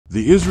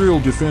The Israel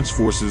Defense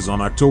Forces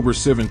on October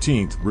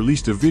 17th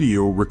released a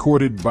video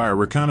recorded by a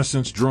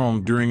reconnaissance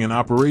drone during an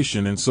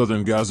operation in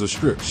southern Gaza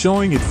Strip,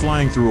 showing it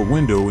flying through a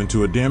window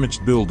into a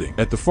damaged building.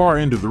 At the far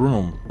end of the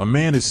room, a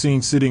man is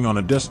seen sitting on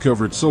a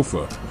dust-covered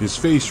sofa, his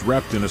face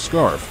wrapped in a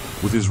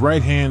scarf, with his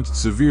right hand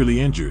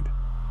severely injured.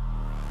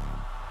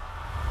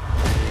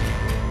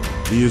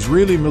 The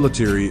Israeli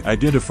military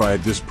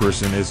identified this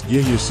person as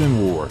Yahya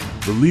Sinwar,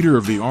 the leader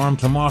of the armed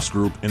Hamas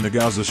group in the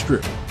Gaza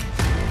Strip.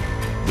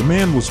 The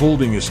man was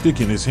holding a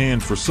stick in his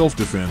hand for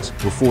self-defense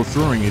before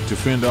throwing it to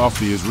fend off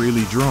the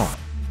Israeli drone.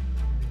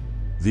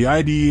 The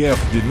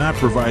IDF did not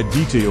provide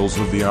details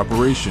of the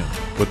operation,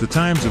 but the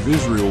Times of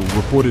Israel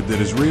reported that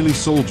Israeli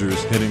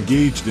soldiers had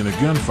engaged in a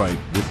gunfight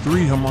with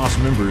 3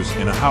 Hamas members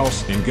in a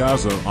house in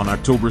Gaza on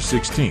October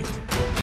 16th.